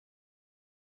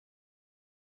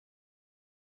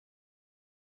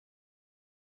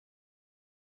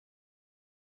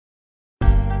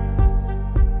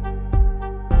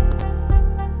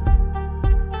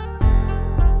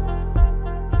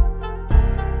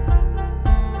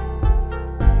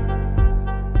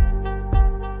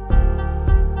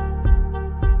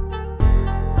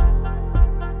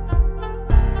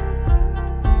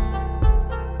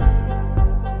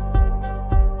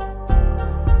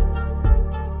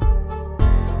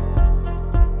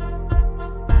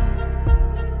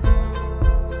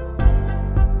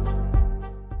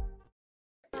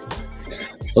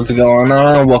What's going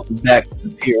on? Welcome back to the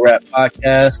Pure Rap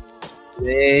Podcast.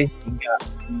 Today we got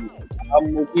an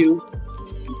album review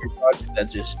project that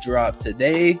just dropped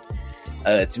today.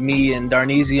 It's me and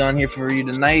Darneezy on here for you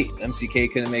tonight.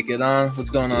 MCK couldn't make it on. What's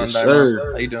going on, Yes, Darneezy?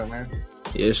 sir. How you doing, man?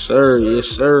 Yes, sir. Yes,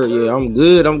 sir. Yeah, I'm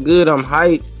good. I'm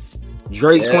hyped.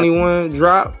 Drake 21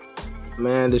 drop.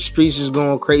 Man, the streets is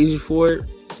going crazy for it.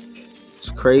 It's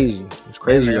crazy. It's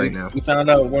crazy right now. We found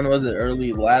out, when was it,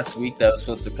 early last week, that was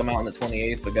supposed to come out on the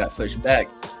 28th, but got pushed back.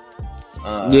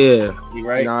 Yeah. You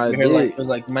right? Nah, we heard it was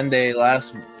like Monday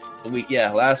last week.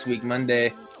 Yeah, last week,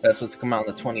 Monday. That's supposed to come out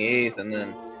on the 28th, and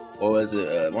then what was it?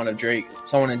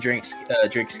 Someone in Drake's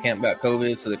camp got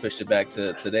COVID, so they pushed it back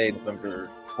to today, November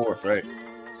 4th, right?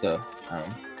 So,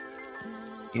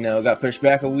 it got pushed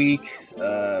back a week.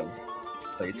 But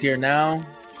it's here now.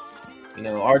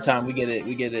 Our time, we get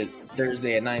it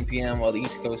Thursday at 9 p.m. while the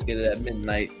East Coast get it at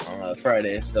midnight on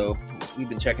Friday. So we've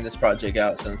been checking this project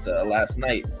out since last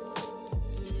night.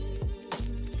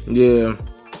 Yeah.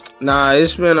 Nah,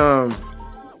 it's been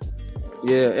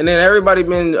yeah, and then everybody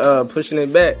been pushing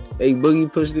it back. A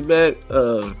Boogie pushed it back.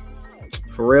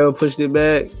 Pharrell pushed it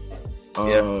back.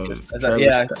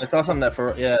 I saw something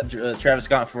that Travis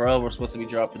Scott and Pharrell were supposed to be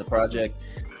dropping the project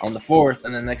on the 4th,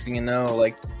 and then next thing you know,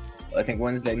 like I think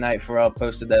Wednesday night, Pharrell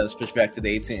posted that it was pushed back to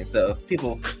the 18th. So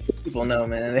people know,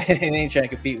 man, they ain't trying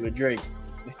to compete with Drake.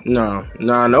 No,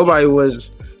 nobody was.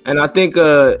 And I think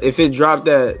if it dropped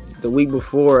that the week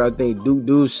before, I think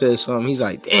Dude said something. He's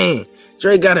like, "Dang,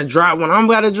 Drake got to drop when I'm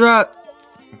about to drop."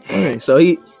 Dang. So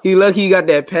he lucky he got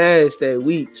that pass that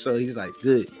week. So he's like,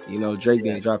 good. Drake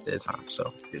didn't drop that time.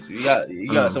 So you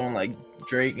got someone like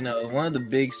Drake. One of the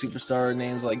big superstar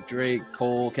names like Drake,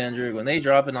 Cole, Kendrick. When they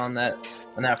drop it on that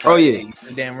Friday,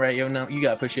 you're damn right. You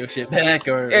gotta push your shit back.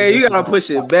 You gotta push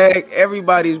it back.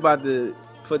 Everybody's about to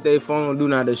put their phone on do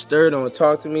not disturb. Don't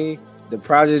talk to me. The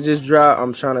project just dropped.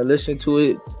 I'm trying to listen to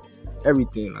it.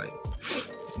 Everything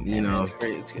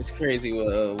it's crazy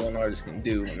what one artist can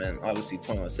do. And then obviously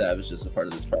 21 Savage is a part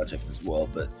of this project as well.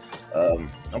 But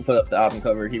I'll put up the album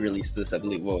cover. He released this, I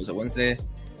believe, what was it, Wednesday,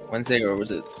 or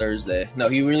was it Thursday? No,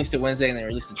 he released it Wednesday and then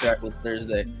released the track list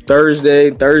Thursday. Thursday,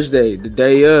 the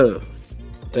day of.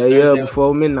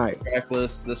 Before midnight. Track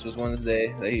list. This was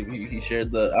Wednesday that he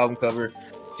shared the album cover. Do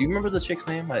you remember the chick's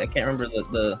name? I can't remember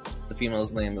the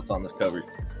female's name that's on this cover.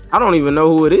 I don't even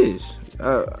know who it is.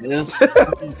 They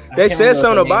said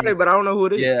something about it, but I don't know who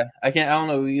it is. Yeah, I don't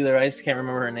know either. I just can't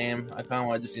remember her name. I kind of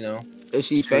want to just Is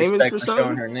she famous for something?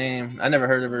 Showing her name. I never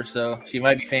heard of her, so she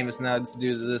might be famous now just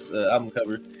due to this album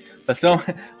cover. But so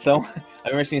I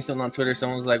remember seeing something on Twitter.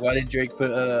 Someone was like, "Why did Drake put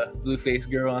a Blueface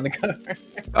girl on the cover?"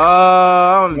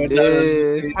 Oh, I'm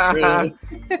dead.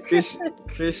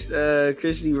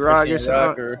 Christy Rock or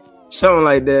something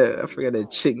like that. I forgot that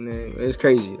chick name. It's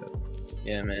crazy though.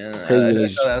 Yeah, man.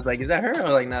 I was like, "Is that her?" Or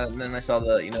like, not. And then I saw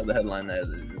the the headline that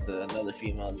it's another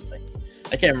female. Like,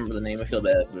 I can't remember the name. I feel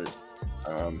bad, but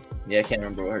I can't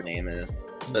remember what her name is.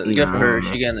 But good for her.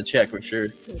 She getting a check for sure.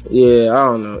 Yeah, I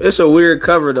don't know. It's a weird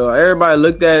cover though. Everybody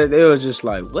looked at it. They was just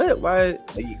like, "What? Why?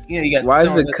 Why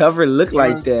does the cover look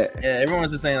like that?" Yeah,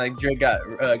 everyone's just saying like Drake got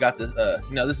this.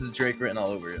 This is Drake written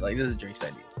all over it. Like, this is Drake's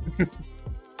idea.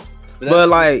 but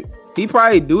like, he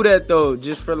probably do that though,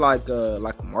 just for like a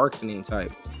marketing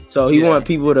type. So he want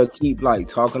people to keep like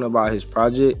talking about his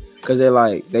project because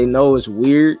they know it's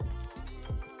weird.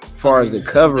 As far as the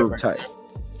cover type.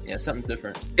 Yeah, something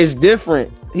different. It's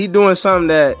different. He doing something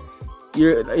that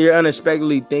you're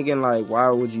unexpectedly thinking like, why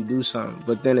would you do something?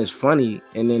 But then it's funny,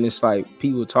 and then it's like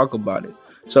people talk about it.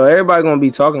 So everybody gonna be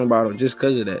talking about him just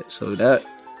because of that. So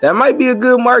that might be a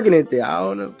good marketing thing. I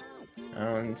don't know.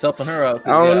 It's helping her out.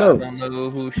 I don't know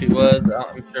who she was.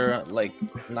 I'm sure like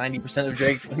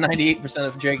 98%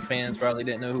 of Drake fans probably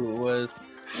didn't know who it was.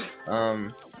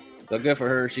 So good for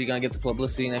her. She's gonna get the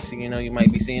publicity. Next thing you know, you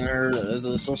might be seeing her as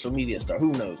a social media star.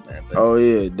 Who knows, man? But,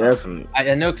 yeah, definitely.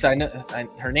 I know because I know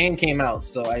her name came out,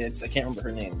 so I can't remember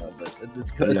her name though. But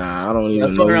it's good. Nah, I don't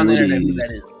even know her on the who internet who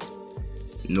that is.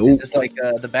 Nope. Just like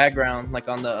the background, like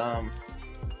on the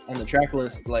track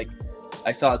list. Like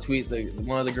I saw a tweet.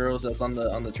 One of the girls that's on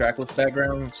the track list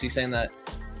background. She's saying that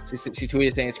she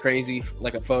tweeted saying it's crazy.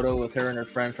 Like a photo with her and her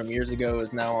friend from years ago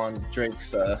is now on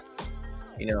Drake's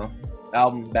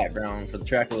album background for the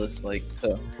track list. Like,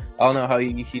 so I don't know how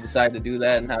he decided to do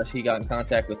that and how he got in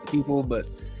contact with the people, but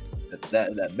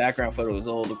that background photo is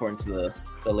old according to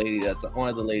the lady that's one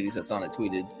of the ladies that's on it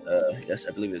tweeted. Yes,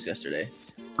 I believe it was yesterday.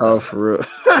 So, for real.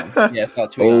 Yeah, I saw a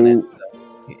tweet on it. So,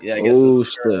 yeah, I guess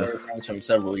it's friends from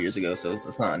several years ago, so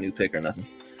it's not a new pick or nothing.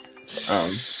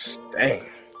 Dang.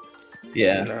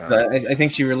 Yeah, Nah. so I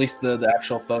think she released the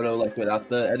actual photo like without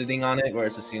the editing on it, where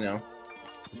it's just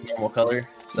just normal color.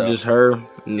 So Just her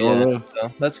normal. yeah,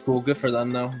 so that's cool. Good for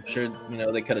them though. I'm sure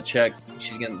they could have checked.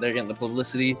 They're getting the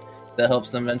publicity that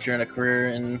helps them venture in a career,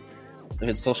 and if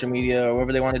it's social media or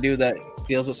whatever they want to do that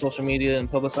deals with social media and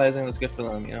publicizing, that's good for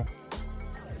them. But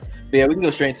yeah, we can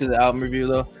go straight into the album review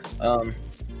though. I know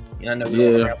we don't want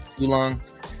to wrap too long.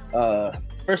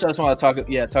 First, I just want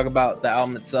to talk about the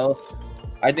album itself.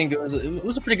 I think it was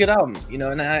a pretty good album,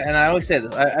 and I always say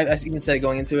this. I even said it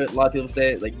going into it. A lot of people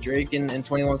say it, like Drake and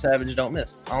 21 Savage don't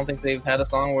miss. I don't think they've had a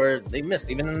song where they missed,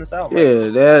 even in this album. Yeah,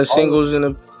 they had singles in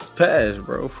the past,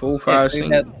 bro. 4 or 5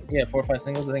 singles. 4 or 5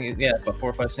 singles. I think about 4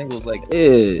 or 5 singles. Like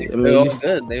I mean, all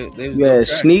good. They you had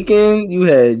Sneaking, you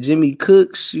had Jimmy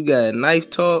Cooks, you got Knife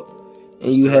Talk,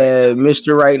 and you had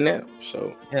Mr. Right Now.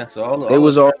 So so all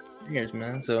years,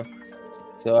 man. So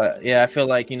I feel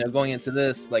like going into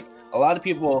this, like. A lot of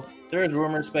people, there's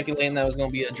rumors speculating that it was going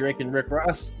to be a Drake and Rick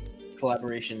Ross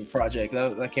collaboration project.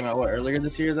 That came out earlier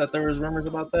this year. That there was rumors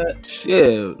about that.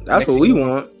 Yeah, that's what we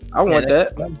want. I want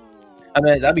that. I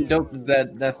mean, that'd be dope.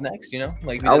 That's next.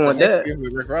 Like I want that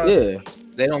with Rick Ross. Yeah,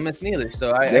 they don't miss neither.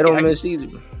 So they don't miss either.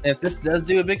 If this does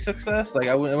do a big success, like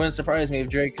it wouldn't surprise me if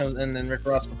Drake comes and then Rick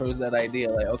Ross proposed that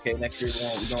idea. Like, okay, next year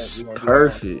we want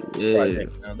perfect. Yeah,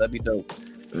 project. That'd be dope.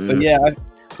 But yeah,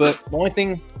 but the only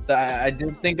thing that I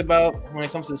did think about when it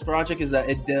comes to this project is that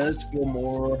it does feel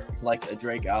more like a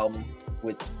Drake album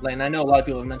and I know a lot of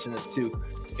people have mentioned this too.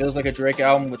 It feels like a Drake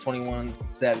album with 21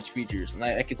 Savage features, and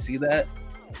I could see that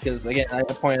because again, I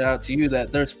pointed out to you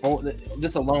that there's 4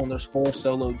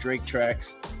 solo Drake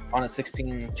tracks on a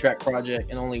 16-track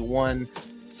project, and only 1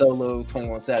 solo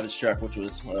 21 Savage track, which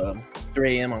was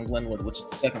 3 AM on Glenwood, which is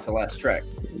the second to last track.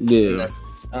 Yeah.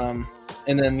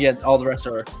 And then all the rest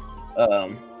are.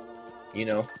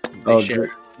 They're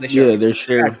shared.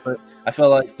 But I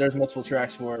felt like there's multiple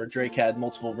tracks where Drake had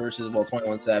multiple verses while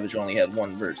 21 Savage only had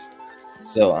 1 verse.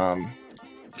 So,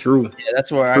 true. Yeah,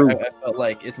 that's where I felt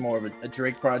like it's more of a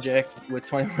Drake project with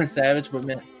 21 Savage, but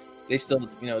man, they still,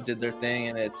 did their thing,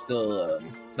 and it's still,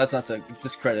 that's not to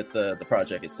discredit the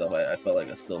project itself. I felt like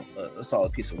it's still a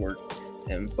solid piece of work,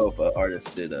 and both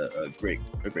artists did a great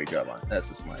job on it. That's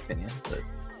just my opinion. But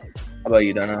how about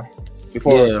you, Darnell?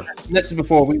 This is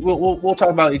before we'll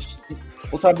talk about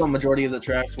majority of the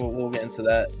tracks. We'll get into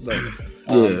that, but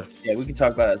we can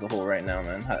talk about it as a whole right now,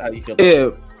 man. How do you feel?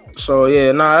 So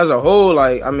as a whole,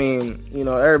 like I mean,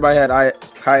 everybody had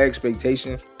high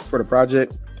expectations for the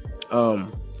project. I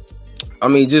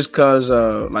mean, just cause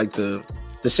like the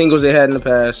singles they had in the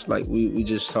past, like we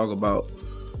just talk about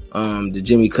the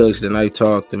Jimmy Cooks, the Knife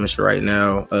Talk, the Mr. Right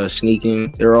Now,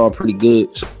 Sneaking, they're all pretty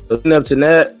good. So looking up to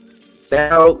that.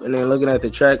 Out and then looking at the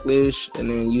track list, and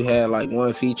then you had like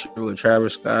 1 feature with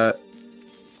Travis Scott.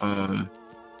 Like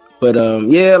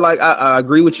I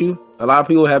agree with you. A lot of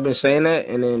people have been saying that,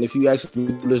 and then if you actually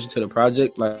listen to the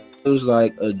project, like it was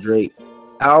like a Drake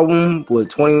album with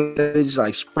 20 minutes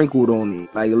like sprinkled on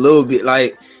it, like a little bit.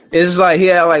 Like it's like he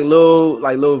had like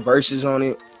little verses on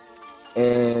it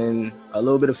and a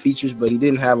little bit of features, but he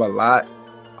didn't have a lot.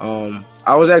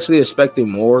 I was actually expecting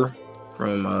more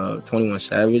from 21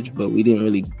 Savage, but we didn't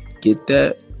really get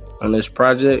that on this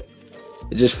project.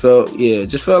 It just felt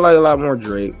like a lot more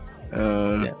Drake.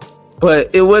 But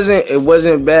it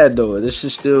wasn't bad though. This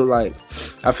is still like,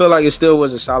 I feel like it still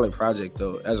was a solid project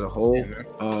though as a whole.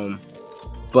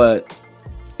 But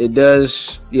it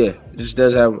just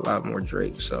does have a lot more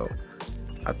Drake. So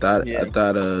I thought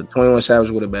 21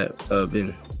 Savage would have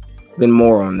been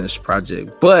more on this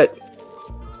project. But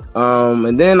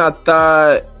and then I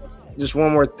thought, just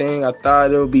one more thing, I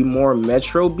thought there would be more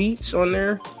Metro beats on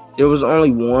there. There was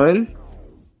only 1.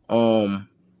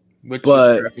 Which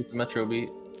track with the Metro beat?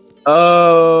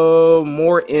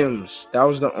 More M's. That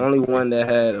was the only one that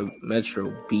had a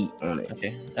Metro beat on it.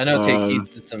 Okay, I know Tay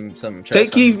Keith did some tracks. Tay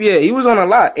Keith, he was on a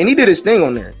lot, and he did his thing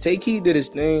on there. Tay Keith did his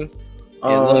thing.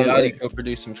 Lil Yachty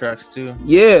co-produced some tracks too.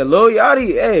 Yeah, Lil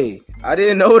Yachty. Hey, I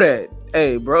didn't know that.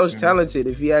 Hey, bro's talented.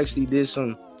 If he actually did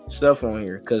some stuff on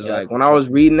here, because like when I was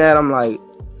reading that, I'm like,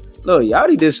 Lil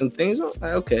Yachty did some things. I'm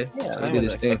like, okay, so he did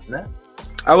his thing.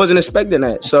 I wasn't expecting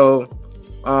that. So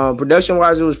production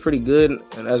wise, it was pretty good,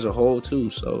 and as a whole too.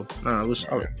 So it was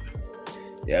solid.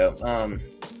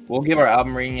 We'll give our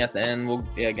album rating at the end. For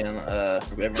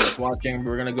everyone that's watching,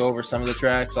 we're gonna go over some of the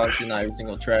tracks. Obviously, not every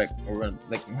single track. We're gonna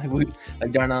like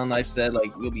Darnell and Knife said,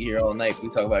 like we'll be here all night. We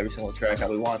talk about every single track how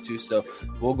we want to. So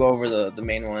we'll go over the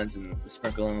main ones and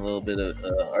sprinkle in a little bit of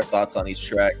our thoughts on each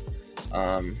track. We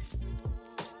can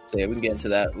get into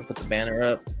that. We'll put the banner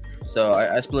up. So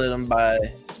I split them by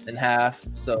in half.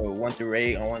 So 1 through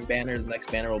 8 on one banner. The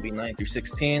next banner will be 9 through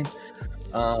 16.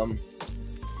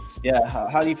 Yeah,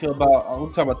 how do you feel about?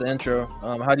 We'll talk about the intro.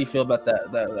 How do you feel about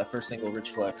that first single,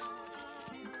 Rich Flex?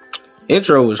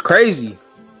 Intro was crazy.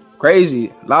 A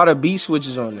lot of beat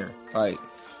switches on there. Like,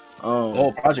 the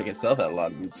whole project itself had a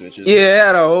lot of beat switches. Yeah, it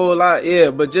had a whole lot. Yeah,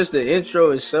 but just the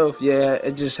intro itself, yeah,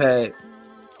 it just had.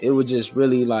 It was just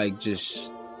really it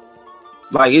just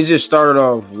started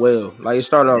off well. Like it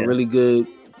started off really good,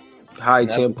 high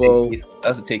tempo.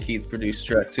 That's a Tay Keith produced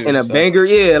track too, and a banger.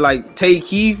 Yeah, like Tay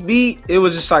Keith beat. It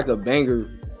was just like a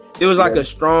banger. It was like a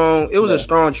strong. It was a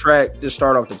strong track to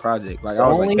start off the project. Like I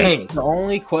was like, dang. The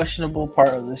only questionable part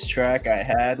of this track I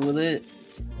had with it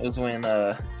was when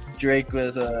Drake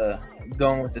was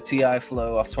going with the T.I.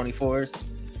 flow off 24s.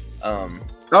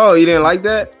 Oh, you didn't like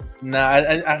that? Nah,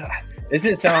 it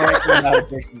didn't sound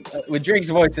right with Drake's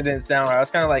voice. It didn't sound right. I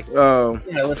was kind of like,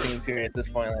 listening period at this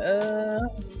point. Like,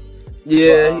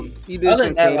 yeah, he did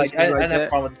some that, like, I didn't have a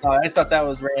problem with the song. I just thought that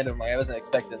was random. Like I wasn't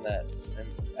expecting that.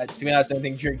 And to be honest, I don't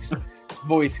think Drake's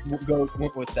voice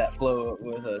went with that flow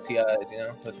with T.I.'s,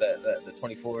 with the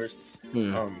 24s.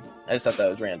 I just thought that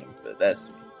was random, but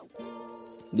that's.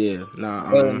 Yeah, nah.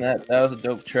 Other than that was a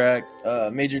dope track.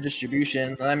 Major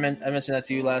Distribution. I mentioned that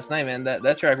to you last night, man.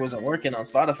 That track wasn't working on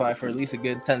Spotify for at least a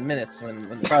good 10 minutes when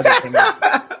the project came out.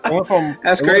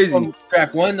 That's crazy. From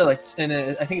track 1 to and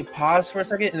I think it paused for a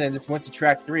second, and then just went to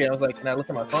track 3. I was like, and I looked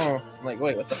at my phone. I'm like,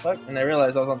 wait, what the fuck? And I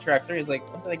realized I was on track 3. I was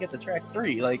like, when did I get to track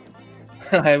 3? Like,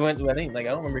 I don't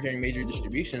remember hearing Major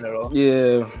Distribution at all.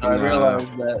 Yeah, I realized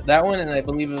that one, and I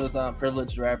believe it was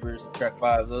Privileged Rappers, track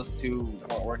 5. Those two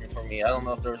weren't working for me. I don't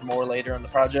know if there was more later in the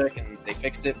project, and they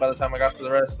fixed it by the time I got to the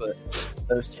rest, but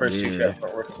those first two tracks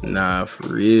weren't working for me. Nah, for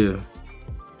real.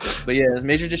 But yeah,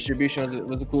 Major Distribution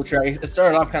was a cool track. It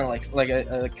started off kind of like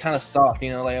a kind of soft,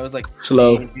 like I was like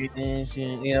slow, kind of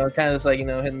just like hitting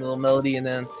a little melody, and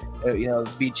then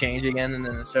beat change again, and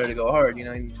then it started to go hard.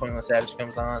 21 Savage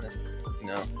comes on, and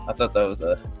I thought that was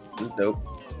dope.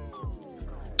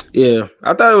 Yeah,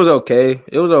 I thought it was okay.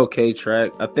 It was an okay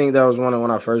track. I think that was one of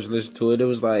when I first listened to it. It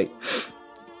was like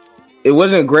it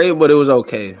wasn't great, but it was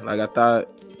okay. Like I thought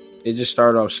it just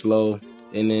started off slow.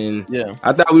 And then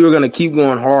I thought we were gonna keep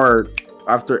going hard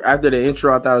after the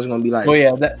intro. I thought it was gonna be like, oh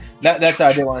yeah, that's how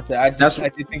I did want to say. I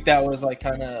did think that was like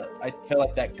kind of. I felt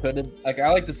like that could have I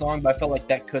like the song, but I felt like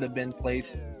that could have been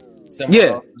placed somewhere.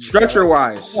 Yeah, structure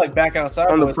wise, like Back Outside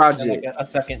on the project, like a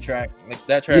second track. Like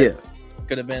that track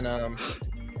could have been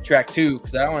track 2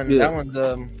 because that one's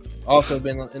also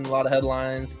been in a lot of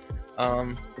headlines.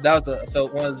 That was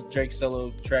one of Drake's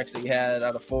solo tracks that he had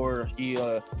out of 4. He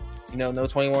no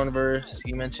 21 verse.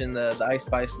 He mentioned the Ice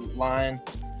Spice line.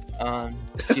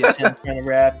 She has him trying to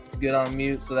rap. It's good on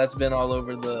mute, so that's been all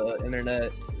over the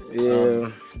internet.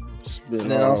 Yeah. And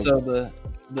then also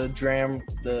the Dram,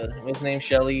 what's his name?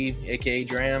 Shelly, aka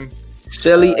Dram.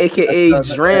 Shelly, aka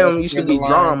Dram, used to be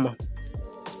Drama.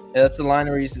 Yeah, that's the line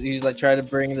where he's like, try to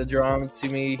bring the drum to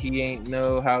me. He ain't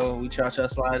know how we cha-cha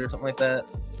slide or something like that.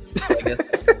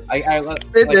 I guess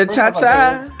the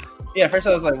cha-cha. Yeah, first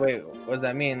I was like, wait, what does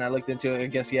that mean? I looked into it. I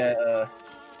guess,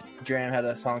 Dram had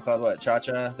a song called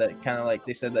Cha-Cha that kind of like,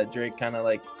 they said that Drake kind of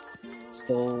like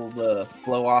stole the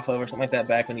flow off of or something like that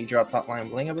back when he dropped Hotline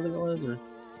Bling, I believe it was. Or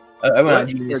I went on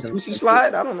Genius. Tusi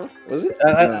Slide? I don't know. Was it?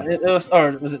 It was,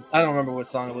 or was it? I don't remember what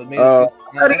song it was. Maybe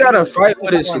he got a fight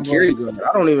with his security guard.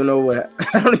 I don't even know what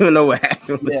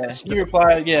happened. Yeah, he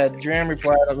replied. Yeah, Dram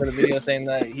replied over the video saying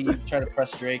that he tried to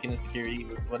press Drake and his security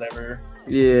was whatever.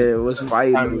 Yeah, it was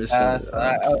fighting. I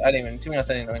didn't even. To be honest,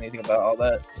 I didn't know anything about all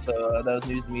that. So that was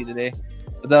news to me today.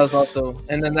 But that was also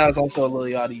a Lil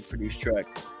Yachty produced track.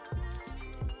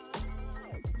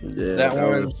 Yeah, that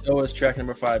one. So was track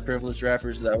number 5, Privileged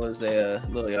Rappers. That was a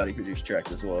Lil Yachty produced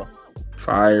track as well.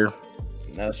 Fire.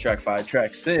 That was track 5.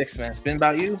 Track 6, man. Spin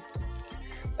About You.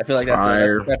 I feel like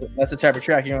that's the type of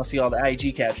track you're gonna see all the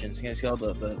IG captions. You're gonna see all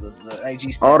the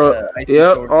IG stuff.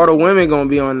 All the women gonna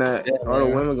be on that. Yeah, all the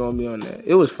women gonna be on that.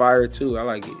 It was fire too. I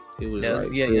like it. It was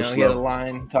he had a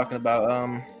line talking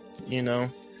about pretty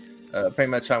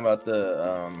much talking about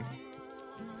the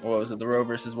what was it, the Roe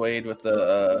versus Wade with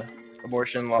the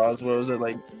abortion laws. What was it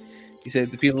like? He said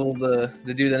the dude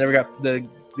that never got the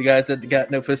guys that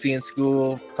got no pussy in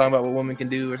school, talking about what women can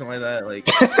do or something like that. Like,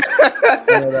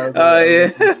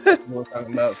 we're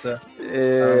talking about. So,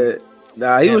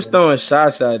 he was throwing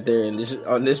shots out there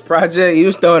on this project. He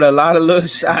was throwing a lot of little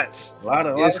shots. A lot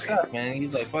of shots, man.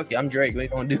 He's like, "Fuck you, I'm Drake. What you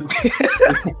gonna do?"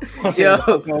 For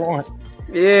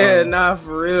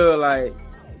real. Like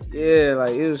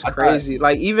it was crazy.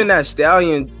 Like even that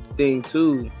Stallion thing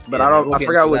too, but Yeah, I we'll get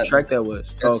forgot into what that. track that was.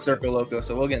 That's Okay. Circle Loco,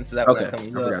 so we'll get into that when Okay, that I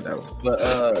comes forgot up. that one.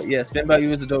 But yeah, Spin About You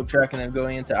is a dope track, and then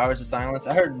going into Hours of Silence.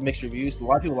 I heard mixed reviews. A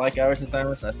lot of people like Hours of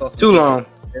Silence, and I saw some Too long.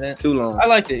 in it. Too long. I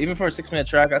liked it, even for a 6-minute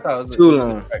track. I thought it was Too it was a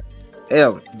long. good track.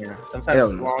 Hell. Yeah, sometimes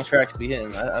Hell no. long tracks be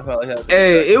hitting. I felt like that was a good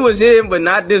Hey, track. it was him, but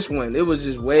not this one. It was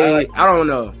just way. I like I don't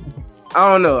know.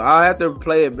 I'll have to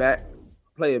play it back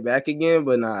again.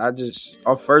 But nah,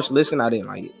 on first listen, I didn't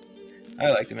like it.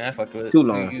 I liked it, man. I fucked with it. Too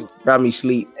long. Got me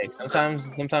sleep. Hey, sometimes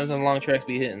the long tracks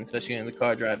be hitting, especially in the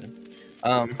car driving.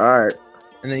 All right.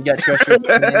 And then you got Treacherous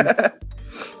Twins.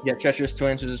 You got Treacherous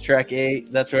Twins, which is track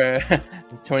 8. That's where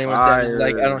 21 Savage is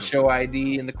like, I don't show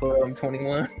ID in the club. I'm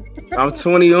 21. I'm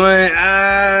 21.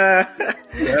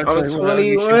 I'm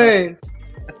 21.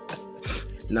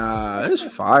 Nah, it's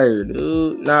fire,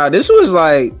 dude. Nah, this is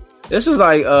like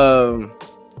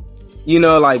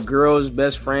like girls'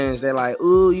 best friends. They're like,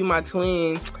 ooh, you my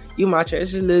twin. You my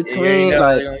Treacherous little twin. Yeah,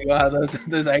 like, they're gonna have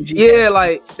those IG. yeah,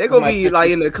 like they're gonna be like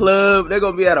in the club. They're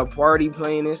gonna be at a party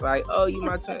playing this. Like, oh, you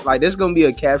my twin. Like, there's gonna be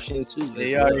a caption too.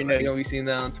 They already know. You're gonna be seeing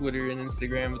that on Twitter and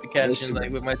Instagram with the caption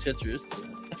like with my Treacherous.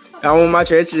 I want my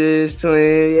Treacherous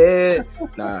twin. Yeah,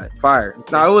 nah, fire.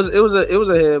 Nah, it was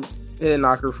a head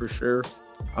knocker for sure.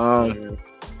 But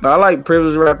I like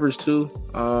Privileged Rappers too.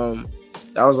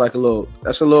 That was like a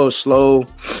little slow,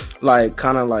 like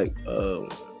kind of like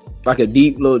a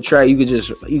deep little track you could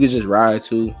just ride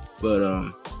to.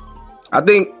 But I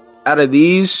think out of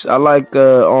these, I like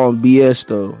on BS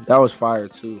though. That was fire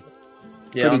too.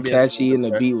 Yeah, pretty catchy, and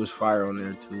the beat was fire on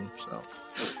there too. So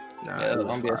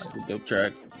on BS is a dope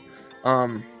track.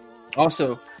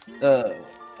 Also, I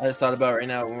just thought about right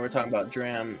now when we were talking about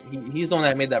Dram. He's the one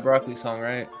that made that Broccoli song,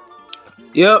 right?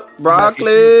 Yep,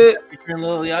 Broccoli. Featuring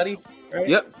Lil Yachty, right?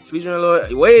 Yep, featuring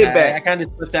Lil way back. I kind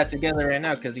of put that together right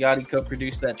now because Yachty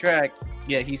co-produced that track.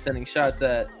 Yeah, he's sending shots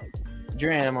at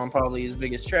Dram on probably his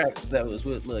biggest track that was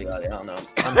with Lil Yachty. I don't know.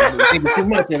 I'm not thinking too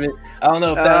much of it. I don't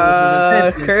know if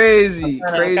that was crazy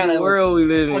world we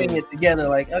live in. Putting it together,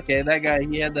 like, okay, that guy,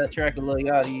 he had that track with Lil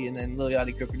Yachty, and then Lil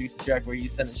Yachty co-produced the track where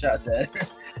he's sending shots at.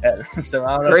 So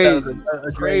I don't know if that was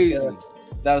a Drake.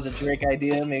 That was a Drake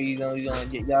idea. Maybe he's gonna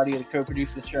get Yachty to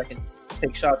co-produce the track and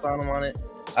take shots on him on it.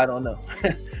 I don't know.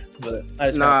 But I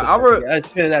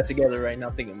just put that together right now,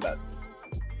 thinking about it.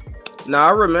 Nah,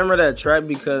 I remember that track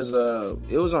because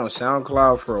it was on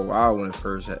SoundCloud for a while when it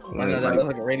first that was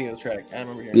like a radio track. I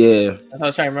remember hearing. Yeah, I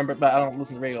was trying to remember, but I don't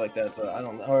listen to radio like that, so I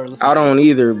don't. I don't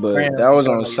either, but that was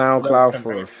on SoundCloud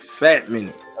for a fat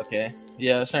minute. Okay,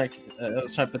 yeah, I was trying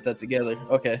to put that together.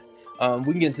 Okay, we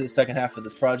can get into the second half of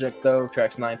this project though.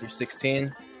 Tracks 9 through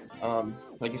 16.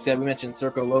 Like you said, we mentioned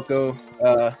Circo Loco.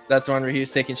 That's the one where he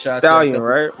was taking shots. Stallion,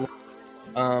 right?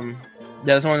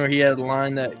 That's the one where he had a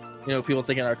line that people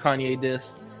thinking our Kanye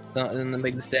diss. So, and then the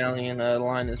Meg Thee Stallion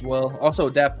line as well. Also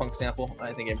a Daft Punk sample.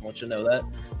 I think everyone should know that.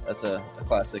 That's a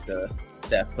classic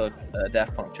Daft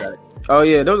Punk track. Oh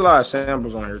yeah, there was a lot of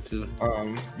samples on here too.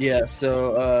 Yeah.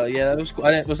 So that was cool.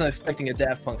 I wasn't expecting a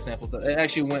Daft Punk sample. It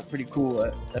actually went pretty cool.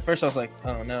 At first I was like,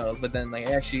 oh no, but then like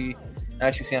actually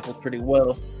sampled pretty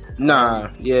well. Nah,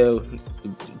 yeah,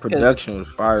 production was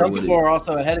fire. Some people are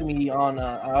also ahead of me on.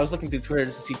 I was looking through Twitter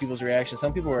just to see people's reactions.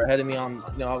 Some people were ahead of me on,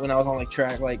 when I was on like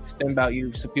track like Spin About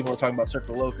You. So people were talking about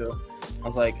Circo Loco. I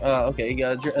was like, okay,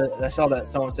 I saw that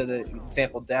someone said that it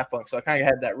sampled Daft Punk, so I kind of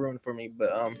had that ruined for me. But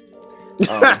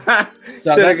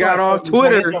so I got off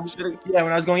Twitter. Yeah,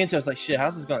 when I was going into it, I was like, shit,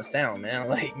 how's this gonna sound, man?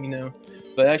 Like,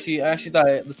 But I actually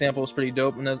thought the sample was pretty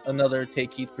dope. Another Tay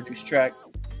Keith produced track.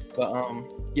 But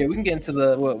yeah, we can get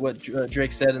into what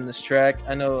Drake said in this track.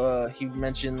 I know he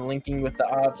mentioned linking with the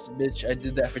ops, bitch. I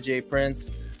did that for Jay Prince.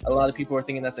 A lot of people are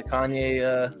thinking that's a Kanye,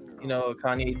 a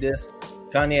Kanye diss.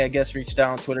 Kanye, I guess, reached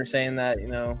out on Twitter saying that,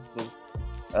 was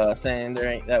saying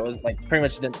that was like pretty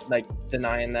much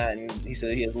denying that, and he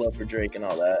said he has love for Drake and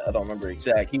all that. I don't remember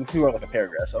exactly. He wrote like a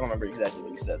paragraph, so I don't remember exactly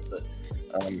what he said, but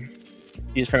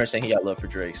he was pretty much saying he got love for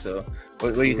Drake. So,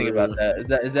 what do you think about that?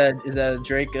 Is that a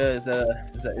Drake?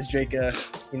 Is Drake?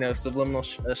 Subliminal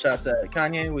shots at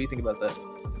Kanye? What do you think about that?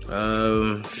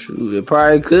 Shoot, it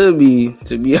probably could be.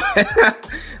 To be,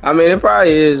 I mean, it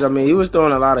probably is. I mean, he was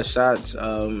throwing a lot of shots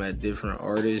at different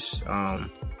artists.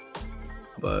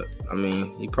 But I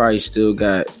mean, he probably still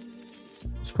got.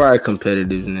 It's probably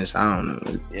competitiveness. I don't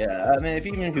know. Yeah, I mean,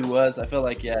 even if he was, I feel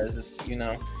like it's just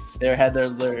they had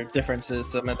their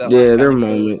differences. So their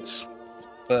moments.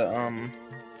 But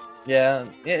yeah,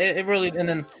 it really. And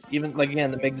then even like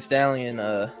again the Meg Thee Stallion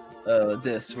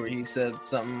diss where he said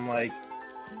something like,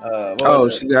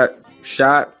 she got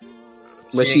shot,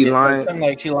 but she lying. Something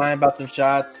like she lying about them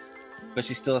shots. but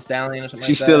she's still a stallion or something.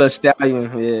 She's like still that. a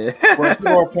stallion. Yeah. Where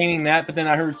people are painting that, but then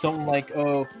I heard something like,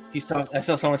 "Oh, he's talking." I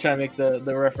saw someone trying to make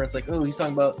the reference like, "Oh, he's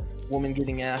talking about women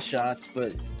getting ass shots,"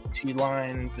 but she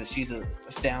lines that she's a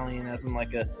stallion, as in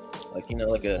like a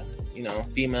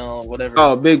female, whatever.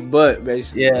 Oh, big butt,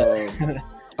 basically. Yeah.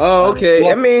 Oh, okay.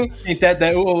 Well, I mean, I think that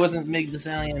wasn't Meg the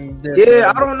Stallion.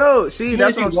 yeah, I don't know. See,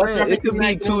 that's Even what I'm if saying. he It could wasn't, be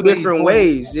he knows two what he's different doing.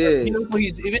 ways. Yeah. He knows what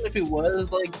even if it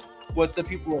was like what the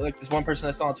people, like this one person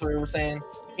I saw on Twitter were saying,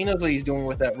 he knows what he's doing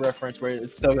with that reference, where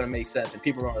it's still gonna make sense and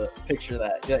people are gonna picture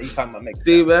that. Yeah, he's talking about Meg the See,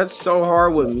 Stallion. but that's so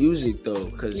hard with music though,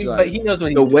 because But like he knows what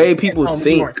he's the doing. way You can't people tell me you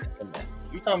think. weren't thinking that.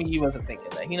 You tell me he wasn't thinking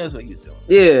that. He knows what he was doing.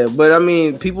 Yeah, but I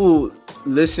mean, people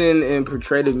listen and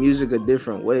portray the music a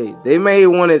different way. They may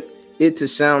want it to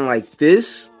sound like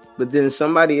this, but then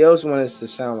somebody else wants it to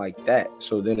sound like that.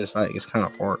 So then it's kind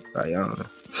of hard. Like, I don't know.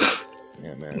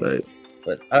 Yeah, man.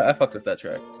 But I fucked with that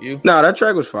track. You? No, that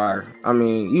track was fire. I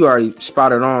mean, you already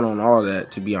spotted on all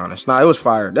that, to be honest. No, it was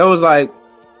fire. That was like,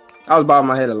 I was bobbing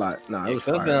my head a lot. No, it was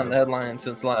It's fire. been on the headline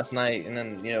since last night, and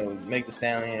then Meg the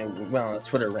Stallion went on a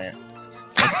Twitter rant.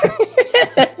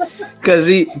 Because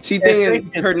she thinking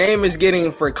crazy. her name is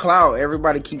getting for clout.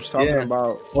 Everybody keeps talking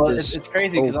about. Well, this it's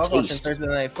crazy because I was watching taste. Thursday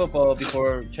Night Football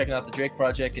before checking out the Drake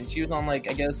project, and she was on like,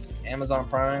 I guess Amazon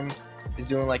Prime is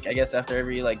doing like, I guess after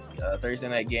every like Thursday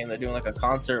night game they're doing like a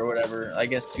concert or whatever. I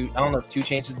guess I don't know if 2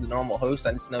 Chainz is the normal host.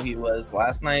 I just know he was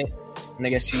last night, and I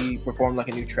guess she performed like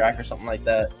a new track or something like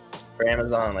that for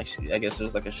Amazon. Like I guess it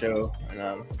was like a show,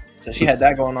 and so she had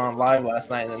that going on live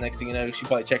last night, and the next thing you know, she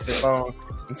probably checks her phone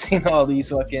and seeing all these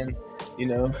fucking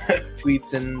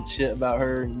tweets and shit about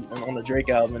her on the Drake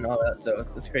album and all that. So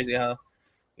it's crazy how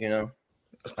It's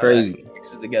crazy.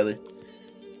 mixes together.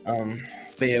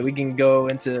 But yeah, we can go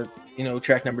into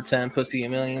track number 10, "Pussy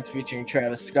and Millions" featuring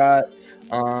Travis Scott.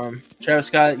 Travis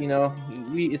Scott,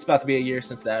 it's about to be a year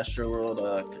since the Astroworld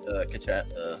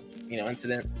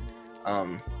incident.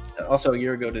 Also a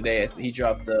year ago today, he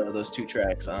dropped those 2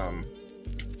 tracks. Forgot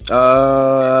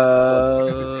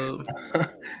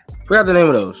the name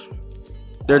of those.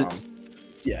 They're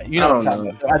Yeah, I don't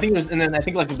know. I think it was, and then I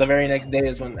think like the very next day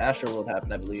is when Astroworld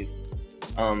happened, I believe.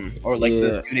 Or like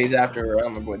the 2 days after, I don't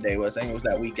remember what day it was. I think it was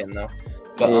that weekend though.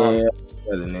 But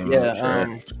the name of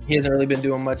it, he hasn't really been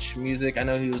doing much music. I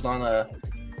know he was on a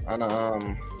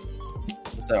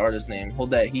what's that artist's name?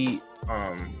 Hold That Heat.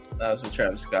 That was with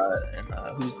Travis Scott and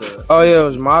who's the? Oh yeah, it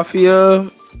was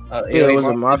Mafia. It was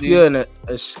a Mafia dude. and an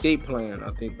Escape Plan. I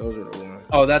think those are the ones.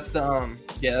 Oh, that's the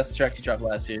that's the track he dropped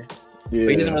last year. Yeah.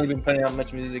 But he hasn't really been putting out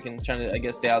much music and trying to, I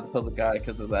guess, stay out of the public eye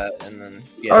because of that. And then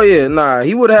Oh yeah, nah,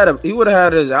 he would have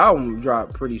had his album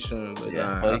drop pretty soon, but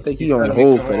well, I think he's he's on starting to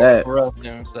hold come for on that. Pharrell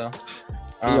soon, so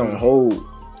He's on hold.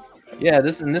 Yeah,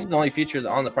 this is the only feature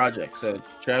on the project. So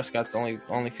Travis Scott's the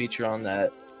only feature on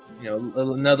that.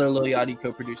 Another Lil Yachty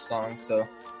co-produced song. So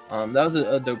that was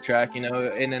a dope track. And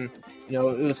then it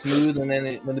was smooth. And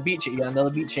then when the beat, you got another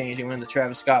beat change, and when the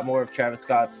Travis Scott, more of Travis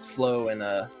Scott's flow and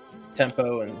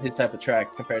tempo and his type of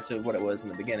track compared to what it was in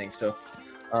the beginning. So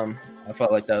I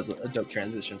felt like that was a dope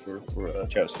transition for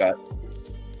Travis Scott.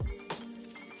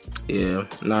 Yeah,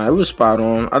 nah, it was spot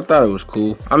on. I thought it was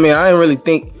cool. I mean, I didn't really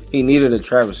think he needed a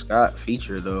Travis Scott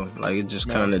feature though. Like it just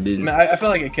kind of didn't. I feel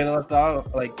like it could have left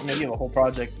out like maybe a whole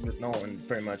project with no one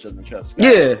pretty much other than Travis Scott.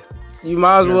 Yeah, you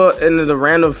might as well. And the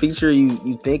random feature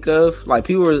you think of, like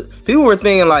people were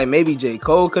thinking like maybe J.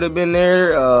 Cole could have been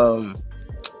there.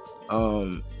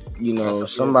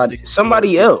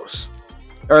 Somebody else,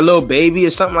 or a little baby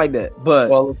or something like that. But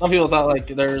well, some people thought like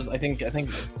I think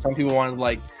some people wanted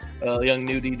like Young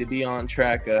Nudie to be on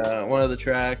track, one of the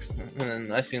tracks,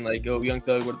 and I seen like Young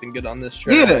Thug would have been good on this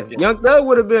track. Yeah, Young Thug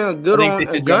would have been good on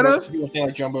Gunna. People think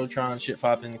like Jumbotron, Shit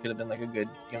Poppin' could have been like a good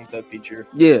Young Thug feature.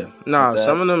 Yeah, nah,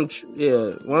 some of them,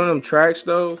 one of them tracks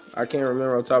though, I can't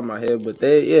remember on top of my head, but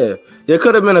there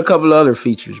could have been a couple of other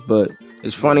features, but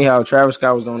it's funny how Travis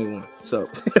Scott was the only one. So,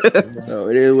 so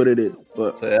it is what it is.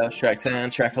 But so that was track 10,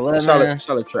 track 11.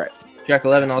 Solid track. Track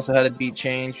 11 also had a beat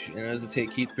change, and it was a Take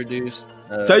Keith produced.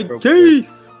 Take Keith!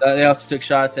 They also took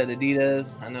shots at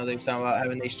Adidas. I know they were talking about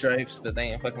having these stripes, but they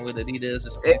ain't fucking with Adidas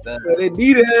or something like that.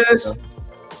 Adidas! So,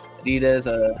 Adidas,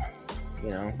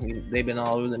 they've been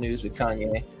all over the news with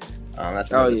Kanye. That's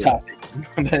another topic.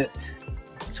 But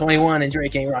 21 and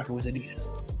Drake ain't rocking with Adidas.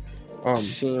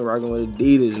 She ain't rocking with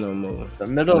Adidas no more. The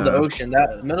Middle of the Ocean.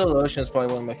 The Middle of the Ocean is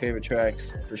probably one of my favorite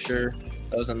tracks for sure.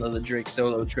 That was another Drake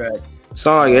solo track.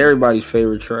 Sound like everybody's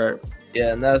favorite track.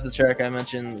 Yeah, and that was the track I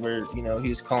mentioned where, you know, he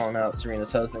was calling out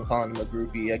Serena's husband, calling him a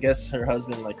groupie. I guess her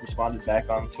husband, like, responded back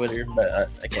on Twitter, but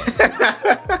I can't.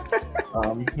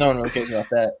 No one really cares about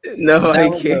that.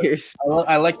 Nobody cares.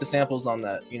 I like the samples on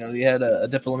that. You know, they had a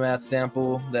Diplomat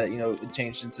sample that, you know, it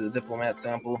changed into the Diplomat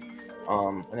sample. I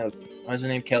know, what was her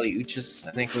name? Kelly Uchis,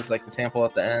 I think, was, like, the sample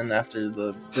at the end after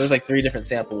there was, like, 3 different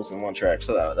samples in one track.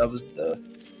 So that was a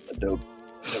dope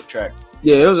track.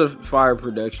 Yeah, it was a fire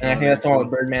production. And I think that's the one with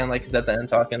Birdman, like, is at the end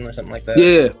talking or something like that.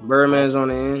 Yeah, Birdman's on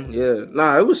the end. Yeah,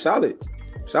 nah, it was solid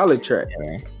track.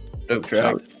 Yeah, dope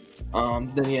track.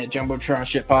 Then yeah, Jumbotron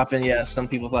shit popping. Yeah, some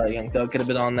people thought Young Thug could have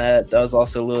been on that. That was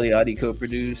also Lil Yachty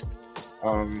co-produced.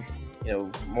 You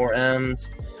know, more M's.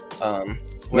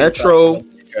 Metro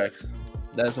tracks.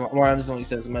 That's more M's than what he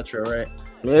says. Metro, right?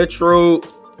 Metro.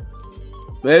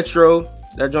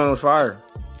 That joint was fire.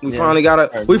 We finally got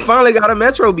a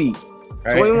Metro beat.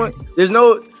 Right. 21. There's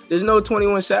no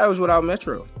 21 Savage without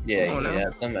Metro. Yeah, you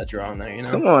have some Metro on there, you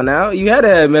know. Come on now, you had to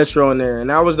have Metro on there,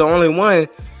 and I was the only one.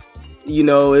 You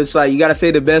know, it's like you got to say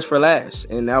the best for last,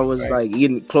 and that was like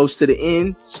getting close to the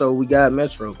end, so we got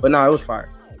Metro. But no, it was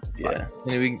fire. Yeah,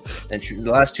 and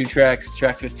the last 2 tracks,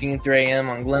 track 15, 3 a.m.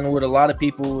 on Glenwood. A lot of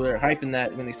people were hyping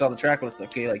that when they saw the track list.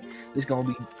 Okay, like this gonna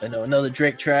be another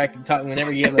Drake track.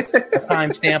 Whenever you have like, a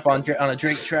timestamp on a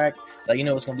Drake track, like you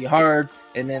know it's gonna be hard.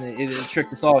 And then it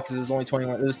tricked us all because it was only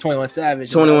 21. It was 21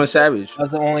 Savage. 21 Savage. That was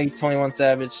the only 21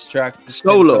 Savage track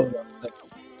solo. So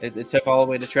it took all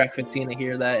the way to track 15 to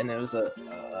hear that, and it was a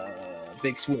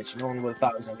big switch. No one would have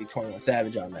thought it was gonna be 21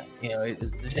 Savage on that. You know,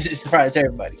 it surprised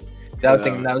everybody. I was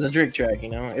thinking that was a Drake track. You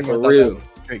know, everyone thought that was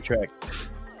a Drake track.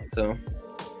 So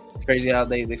it's crazy how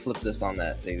they flipped this on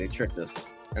that. They tricked us.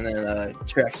 And then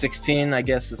track 16, I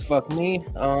guess, is Fuck Me.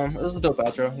 It was a dope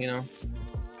outro. You know.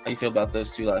 How you feel about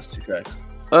those last two tracks?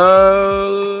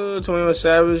 21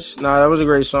 Savage. Nah, that was a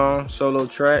great song. Solo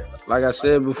track. Like I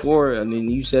said before, I mean,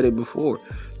 you said it before.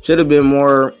 Should have been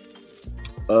more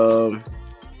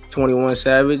 21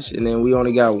 Savage, and then we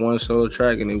only got one solo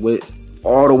track, and it went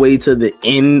all the way to the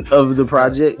end of the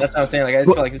project. That's what I'm saying. Like, I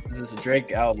just feel like this is a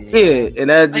Drake album. Yeah,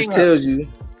 and that just tells you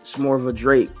it's more of a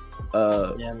Drake.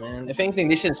 Yeah, man. If anything,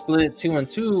 they should have split it 2 and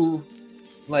 2.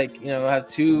 Like, you know, have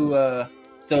 2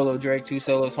 solo Drake, 2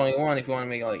 solo 21 if you want to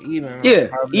make it like even. Yeah,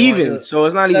 even. So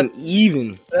it's not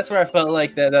even. That's where I felt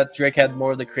like that Drake had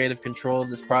more of the creative control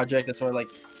of this project. That's where like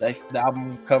the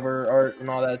album cover art and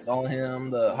all that's all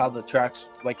him. How the tracks,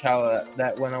 like how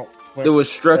that went out. It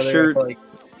was structured.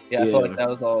 I felt like that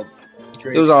was all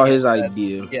Drake's. It was all his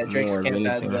idea. Yeah, Drake's camp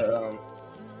had the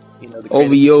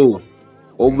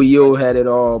OVO had it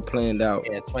all planned out.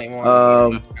 Yeah,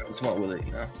 21. Just went with it,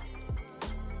 you know.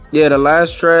 Yeah, the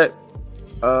last track,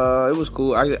 it was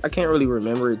cool. I can't really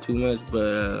remember it too much,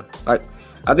 but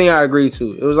I think I agree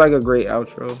too. It was like a great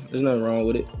outro. There's nothing wrong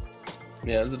with it.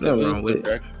 Yeah, there's nothing wrong with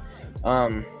it.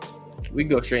 We can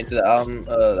go straight into the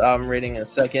album rating in a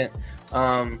second.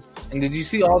 And did you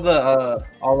see all the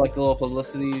little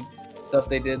publicity stuff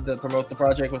they did to promote the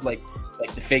project with like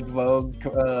the fake Vogue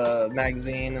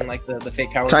magazine and like the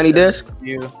fake Howard Tiny Stern Desk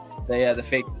interview? The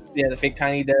fake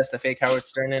Tiny Desk, the fake Howard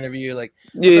Stern interview. Like,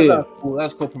 yeah, that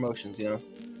was cool promotions, you know.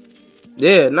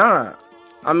 Yeah, nah.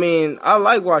 I mean, I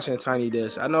like watching Tiny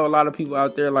Desk. I know a lot of people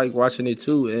out there like watching it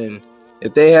too. And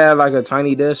if they had like a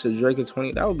Tiny Desk of Drake at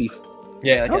 20, that would be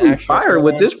like an actual fire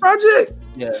with this project.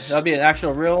 Yeah, that'd be an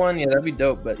actual real one. Yeah, that'd be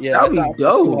dope. But yeah, that'd be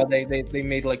dope. Cool how they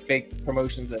made like fake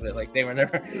promotions of it. Like they were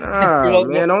never. Nah,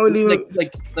 man, don't even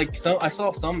like some. I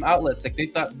saw some outlets like they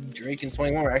thought Drake and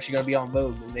 21 were actually gonna be on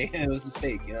Vogue, and it was just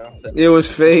fake. You know, it was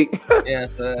fake. Yeah,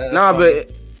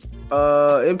 but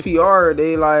NPR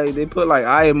they put like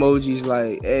eye emojis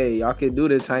like, hey, y'all can do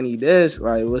the Tiny Desk.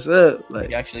 Like, what's up?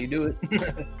 Like, you actually do it.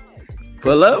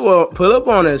 Pull up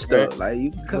on that stuff. Right. Like,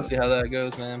 you we'll see how that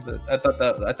goes, man. But I thought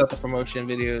the promotion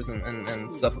videos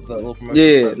and stuff, the little promotion.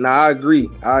 Yeah, stuff, I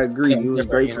agree. It was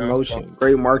great promotion,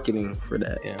 great marketing for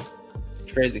that. Yeah,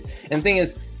 it's crazy. And the thing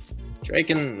is, Drake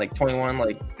and like 21,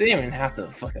 like they didn't even have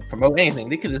to fucking promote anything.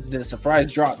 They could just did a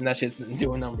surprise drop and that shit's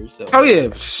doing numbers. So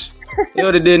they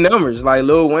would have did numbers like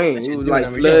Lil Wayne. It was like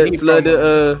flood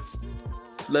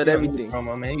everything.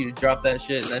 Promo, man, you drop that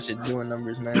shit. That shit doing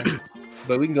numbers, man.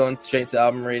 But we can go straight to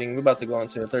album rating. We're about to go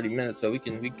into 30 minutes, so we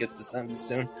can get this ended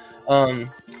soon.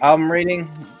 Album rating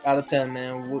out of 10,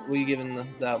 man. What are you giving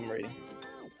the album rating?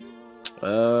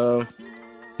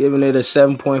 Giving it a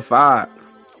 7.5.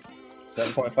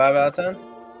 7.5 out of 10?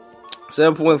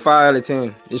 7.5 out of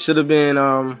 10. It should have been,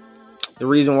 the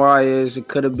reason why is it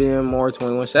could have been more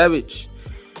 21 Savage.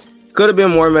 Could have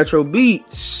been more Metro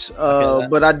Beats.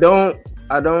 But I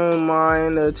don't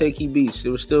mind Takey Beats. It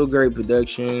was still great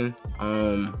production.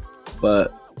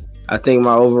 But I think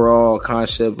my overall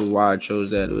concept of why I chose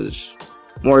that was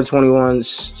more 21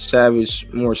 Savage,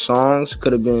 more songs.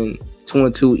 Could have been 2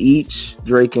 and 2 each,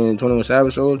 Drake and 21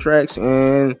 Savage solo tracks,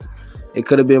 and it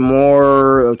could have been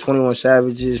more of 21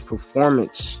 Savage's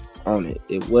performance on it.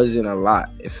 It wasn't a lot.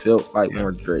 It felt like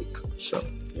more Drake. So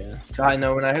yeah. So I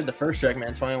know when I heard the first track,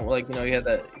 man, 21, like, you know, you had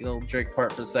that, you know, Drake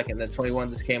part for a second, then 21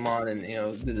 just came on and, you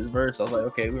know, did his verse. I was like,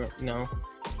 okay, we're gonna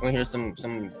hear some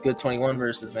good 21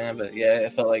 verses, man. But yeah,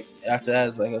 it felt like after that,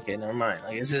 it's like, okay, never mind.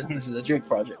 Like this is a Drake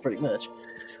project, pretty much.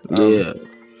 Yeah.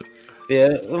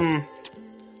 You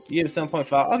give it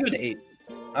 7.5. I'll give it an 8.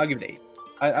 I'll give it an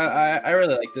 8. I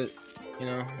really liked it. You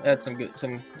know, it had some. It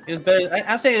was better.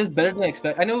 I say it was better than I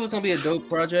expected. I knew it was gonna be a dope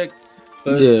project,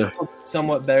 but it was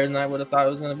somewhat better than I would have thought it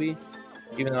was gonna be.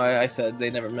 Even though I said they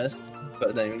never missed,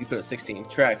 but then when you put 16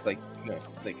 tracks, like, you know,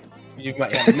 like you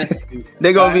might have missed.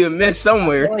 They're gonna be a miss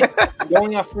somewhere. Like,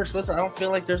 going off first listen, I don't feel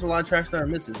like there's a lot of tracks that are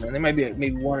misses, man. They might be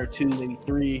maybe 1 or 2, maybe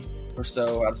 3 or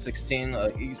so out of 16.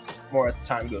 More as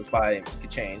time goes by, it could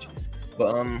change.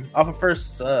 But off of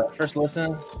first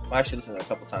listen, I actually listened to it a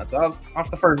couple times. So off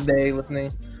the first day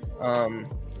listening,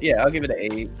 yeah, I'll give it an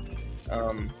 8.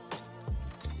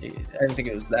 I didn't think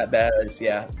it was that bad.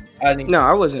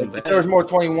 I wasn't. If there was more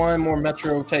 21, more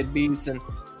Metro type beats and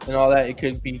all that, it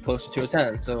could be closer to a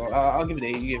 10. So I'll give it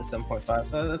an 8. You gave it 7.5.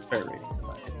 So that's fair rating to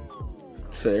my end.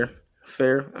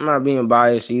 Fair. I'm not being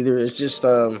biased either. It's just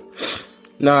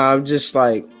I'm just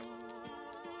like,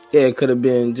 yeah, it could have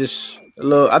been just a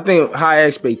little. I think high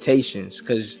expectations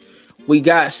because we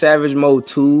got Savage Mode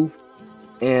 2.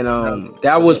 And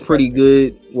that was pretty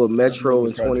good with Metro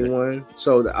and 21.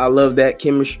 So I love that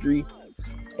chemistry.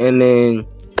 And then,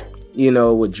 you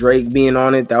know, with Drake being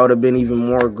on it, that would have been even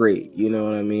more great. You know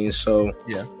what I mean? So,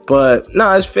 yeah. But,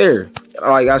 no, it's fair.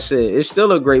 Like I said, it's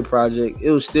still a great project.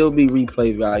 It will still be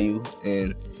replay value.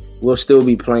 And we'll still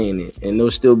be playing it. And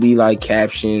there'll still be, like,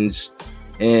 captions.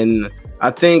 And I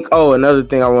think, another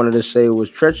thing I wanted to say was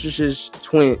Treacherous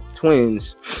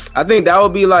Twins. I think that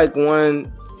would be, like,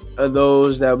 one of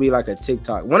those that will be like a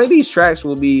TikTok. One of these tracks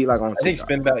will be like on TikTok. I think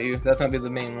Spin About You. That's gonna be the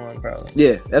main one, probably.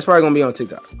 Yeah, that's probably gonna be on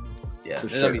TikTok. Yeah,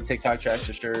 there's gonna be TikTok tracks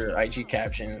for sure, IG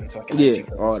captions, fucking IG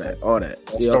posts, all that.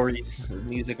 Stories,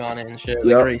 music on it and shit.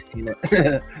 Like, already seen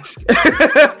it.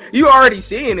 You already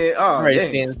seeing it? Oh,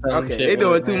 already seen some okay, shit they're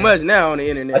doing too much now on the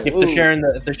internet. Like if they're sharing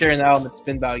the album, it's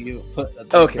Spin About You.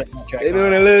 Okay, they're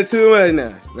doing a little too much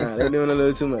now. Nah, they're doing a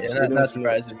little too much. Yeah, not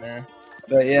surprising, man.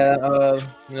 But yeah,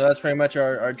 you know, that's pretty much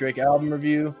our Drake album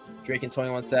review. Drake and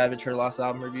 21 Savage, her Lost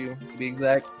album review, to be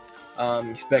exact.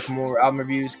 Expect more album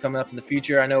reviews coming up in the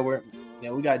future. I know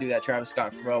we gotta do that Travis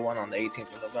Scott and Pharrell one on the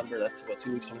 18th of November. That's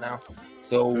 2 weeks from now.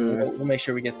 So we'll make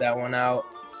sure we get that one out.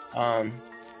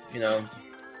 You know,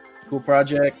 cool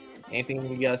project. Anything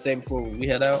you gotta say before we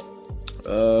head out?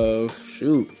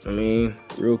 Shoot. I mean,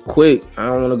 real quick. I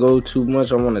don't want to go too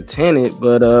much. I want to tangent,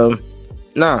 but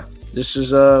this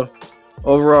is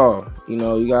overall, you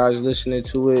know, you guys listening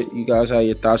to it, you guys have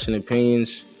your thoughts and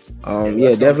opinions.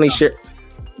 Definitely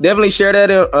share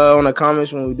that on the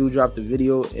comments when we do drop the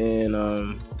video.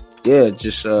 And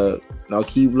just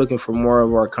keep looking for more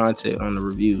of our content on the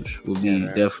reviews. We'll be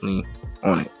definitely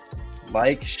on it.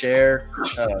 Like, share,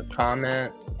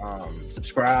 comment,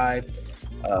 subscribe,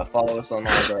 follow us on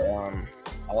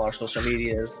all our social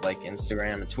medias like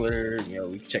Instagram and Twitter. You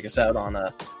know, check us out on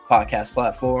podcast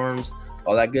platforms,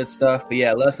 all that good stuff. But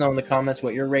yeah, let us know in the comments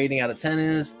what your rating out of 10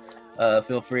 is.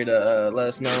 Feel free to let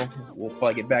us know. We'll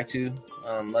probably get back to you.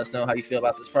 Let us know how you feel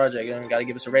about this project. You got to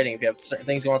give us a rating. If you have certain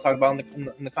things you want to talk about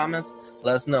in the comments,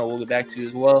 let us know. We'll get back to you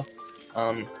as well.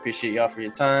 Appreciate y'all for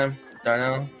your time.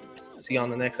 Darnell, see you on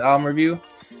the next album review.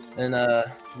 And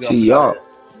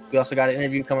we also got an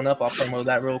interview coming up. I'll promote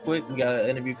that real quick. We got an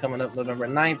interview coming up November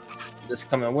 9th. This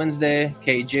coming Wednesday.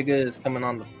 K Jigga is coming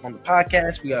on the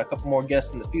podcast. We got a couple more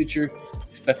guests in the future.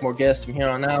 Expect more guests from here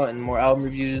on out and more album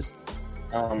reviews.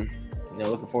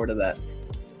 Looking forward to that.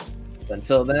 But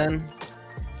until then,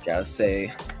 gotta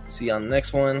say, see you on the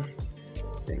next one.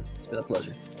 It's been a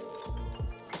pleasure.